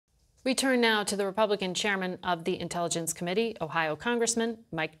We turn now to the Republican chairman of the Intelligence Committee, Ohio Congressman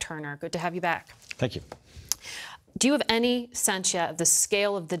Mike Turner. Good to have you back. Thank you. Do you have any sense yet of the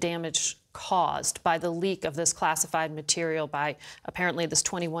scale of the damage caused by the leak of this classified material by apparently this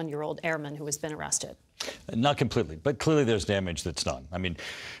 21-year-old airman who has been arrested? Not completely, but clearly there's damage that's done. I mean,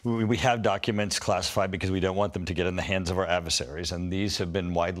 we have documents classified because we don't want them to get in the hands of our adversaries, and these have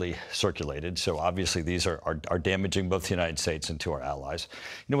been widely circulated. So obviously these are damaging both the United States and to our allies.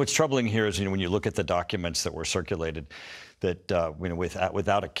 You know, what's troubling here is, when you look at the documents that were circulated, that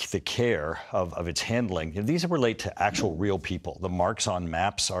without the care of its handling, these relate to actual real people. The marks on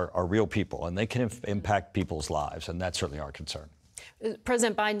maps are real people, and they can impact people's lives, and that's certainly our concern.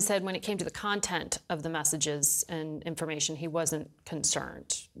 President Biden said when it came to the content of the messages and information, he wasn't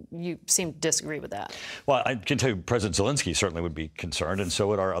concerned. You seem to disagree with that. Well, I can tell you President Zelensky certainly would be concerned, and so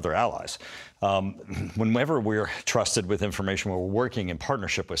would our other allies. Whenever we're trusted with information, when we're working in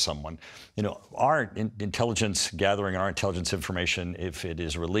partnership with someone, our intelligence gathering, our intelligence information, if it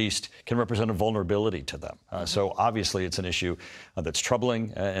is released, can represent a vulnerability to them. So obviously it's an issue that's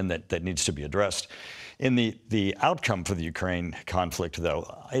troubling and that needs to be addressed. In the outcome for the Ukraine conflict,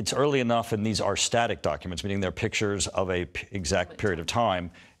 though, it's early enough, and these are static documents, meaning they're pictures of a exact period of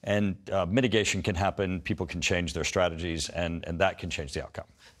time, and mitigation can happen, people can change their strategies, and that can change the outcome.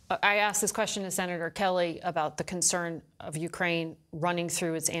 I asked this question to Senator Kelly about the concern of Ukraine running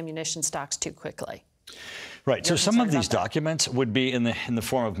through its ammunition stocks too quickly. Right. So some of these documents would be in the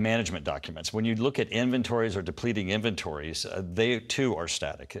form of management documents. When you look at inventories or depleting inventories, they too are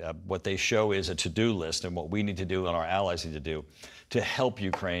static. What they show is a to-do list, and what we need to do and our allies need to do to help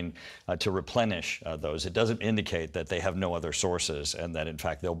Ukraine to replenish those. It doesn't indicate that they have no other sources and that, in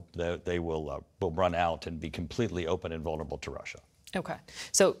fact, they will run out and be completely open and vulnerable to Russia. Okay.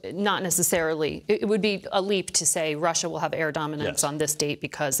 So not necessarily, it would be a leap to say Russia will have air dominance on this date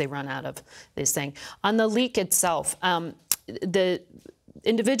because they run out of this thing. On the leak itself, the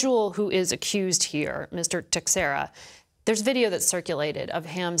individual who is accused here, Mr. Teixeira, there's video that's circulated of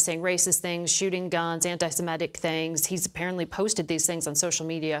him saying racist things, shooting guns, anti-Semitic things. He's apparently posted these things on social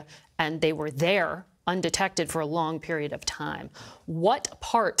media, and they were there undetected for a long period of time. What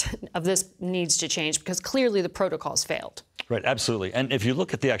part of this needs to change? Because clearly the protocols failed. Right, absolutely. And if you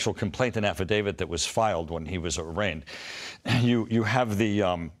look at the actual complaint and affidavit that was filed when he was arraigned, you have the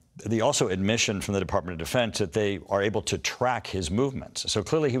also admission from the Department of Defense that they are able to track his movements. So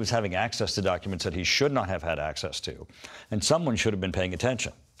clearly he was having access to documents that he should not have had access to, and someone should have been paying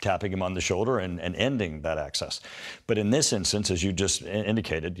attention, tapping him on the shoulder and ending that access. But in this instance, as you just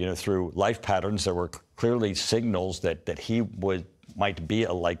indicated, through life patterns, there were clearly signals that he might be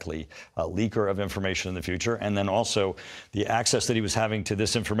a likely leaker of information in the future. And then also the access that he was having to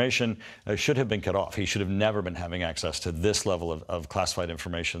this information should have been cut off. He should have never been having access to this level of classified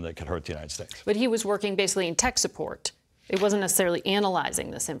information that could hurt the United States. But he was working basically in tech support. It wasn't necessarily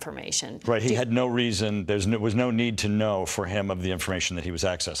analyzing this information. Right. He had no reason. There was no need to know for him of the information that he was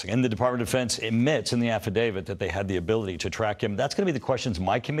accessing. And the Department of Defense admits in the affidavit that they had the ability to track him. That's going to be the questions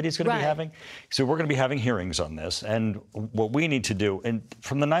my committee is going to be having. So we're going to be having hearings on this. And what we need to do, and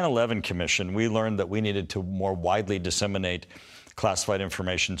from the 9/11 Commission, we learned that we needed to more widely disseminate classified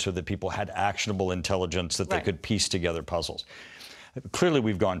information so that people had actionable intelligence that they could piece together puzzles. Clearly,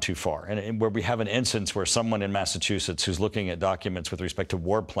 we've gone too far, and where we have an instance where someone in Massachusetts who's looking at documents with respect to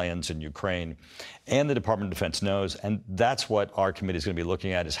war plans in Ukraine, and the Department of Defense knows, and that's what our committee is going to be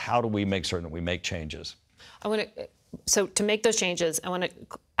looking at, is how do we make certain that we make changes. So to make those changes, I want to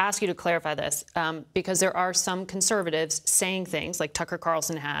ask you to clarify this, because there are some conservatives saying things like Tucker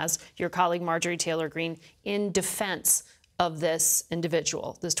Carlson has, your colleague Marjorie Taylor Greene, in defense of this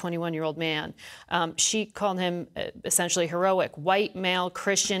individual, this 21-year-old man. She called him essentially heroic, white, male,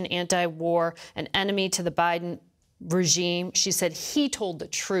 Christian, anti-war, an enemy to the Biden regime. She said he told the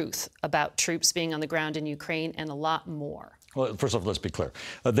truth about troops being on the ground in Ukraine and a lot more. Well, first off, let's be clear.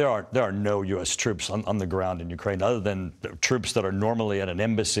 There are no U.S. troops on the ground in Ukraine other than troops that are normally at an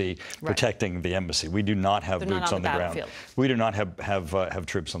embassy protecting the embassy. We do not have boots on the ground. We do not have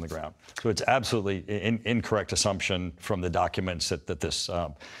troops on the ground. So it's absolutely incorrect assumption from the documents that this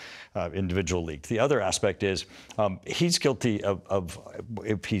individual leaked. The other aspect is he's guilty of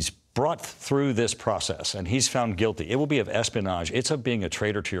if he's brought through this process and he's found guilty, it will be of espionage. It's of being a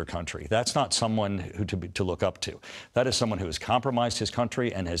traitor to your country. That's not someone who to look up to. That is someone who has compromised his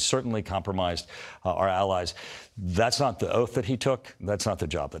country and has certainly compromised our allies. That's not the oath that he took. That's not the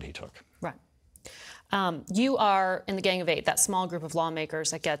job that he took. Right. You are in the Gang of Eight, that small group of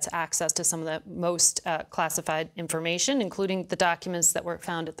lawmakers that gets access to some of the most classified information, including the documents that were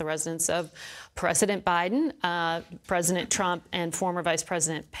found at the residence of President Biden, President Trump, and former Vice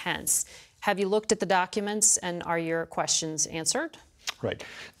President Pence. Have you looked at the documents, and are your questions answered? Right.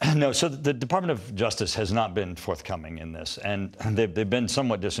 No, so the Department of Justice has not been forthcoming in this, and they've been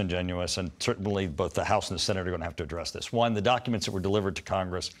somewhat disingenuous, and certainly both the House and the Senate are going to have to address this. One, the documents that were delivered to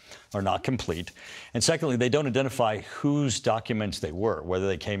Congress are not complete. And secondly, they don't identify whose documents they were, whether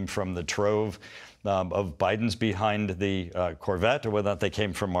they came from the trove of Biden's behind the Corvette, or whether they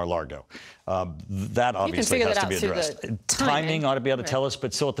came from Mar-a-Lago. That obviously has to be addressed. Timing ought to be able to tell us,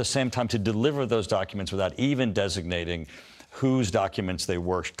 but still at the same time to deliver those documents without even designating whose documents they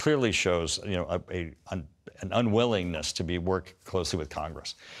were clearly shows, an unwillingness to work closely with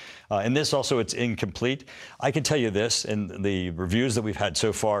Congress. And this also, it's incomplete. I can tell you this, in the reviews that we've had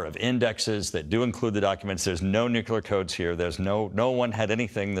so far of indexes that do include the documents, there's no nuclear codes here. There's no one had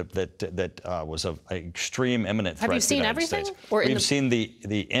anything that was of extreme imminent threat to the United States. Have you seen everything? We've seen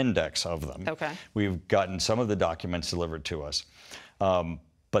the index of them. Okay. We've gotten some of the documents delivered to us.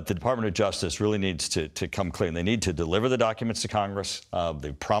 But the Department of Justice really needs to come clean. They need to deliver the documents to Congress.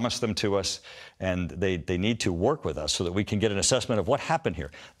 They promised them to us, and they need to work with us so that we can get an assessment of what happened here.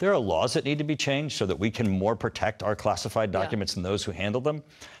 There are laws that need to be changed so that we can more protect our classified documents and those who handle them.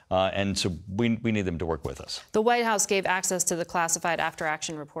 And so we need them to work with us. The White House gave access to the classified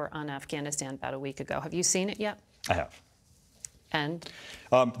after-action report on Afghanistan about a week ago. Have you seen it yet? I have. And?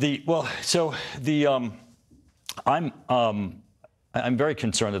 I'm very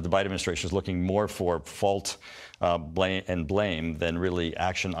concerned that the Biden administration is looking more for fault blame than really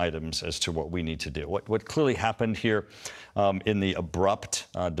action items as to what we need to do. What clearly happened here in the abrupt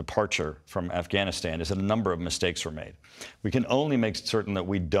departure from Afghanistan is that a number of mistakes were made. We can only make certain that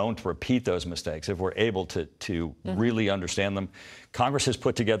we don't repeat those mistakes if we're able to really understand them. Congress has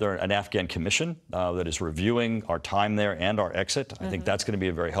put together an Afghan commission that is reviewing our time there and our exit. I think that's going to be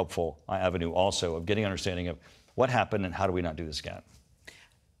a very helpful avenue also of getting understanding of what happened and how do we not do this again.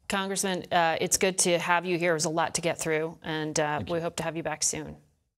 Congressman, it's good to have you here. There's a lot to get through, and we hope to have you back soon.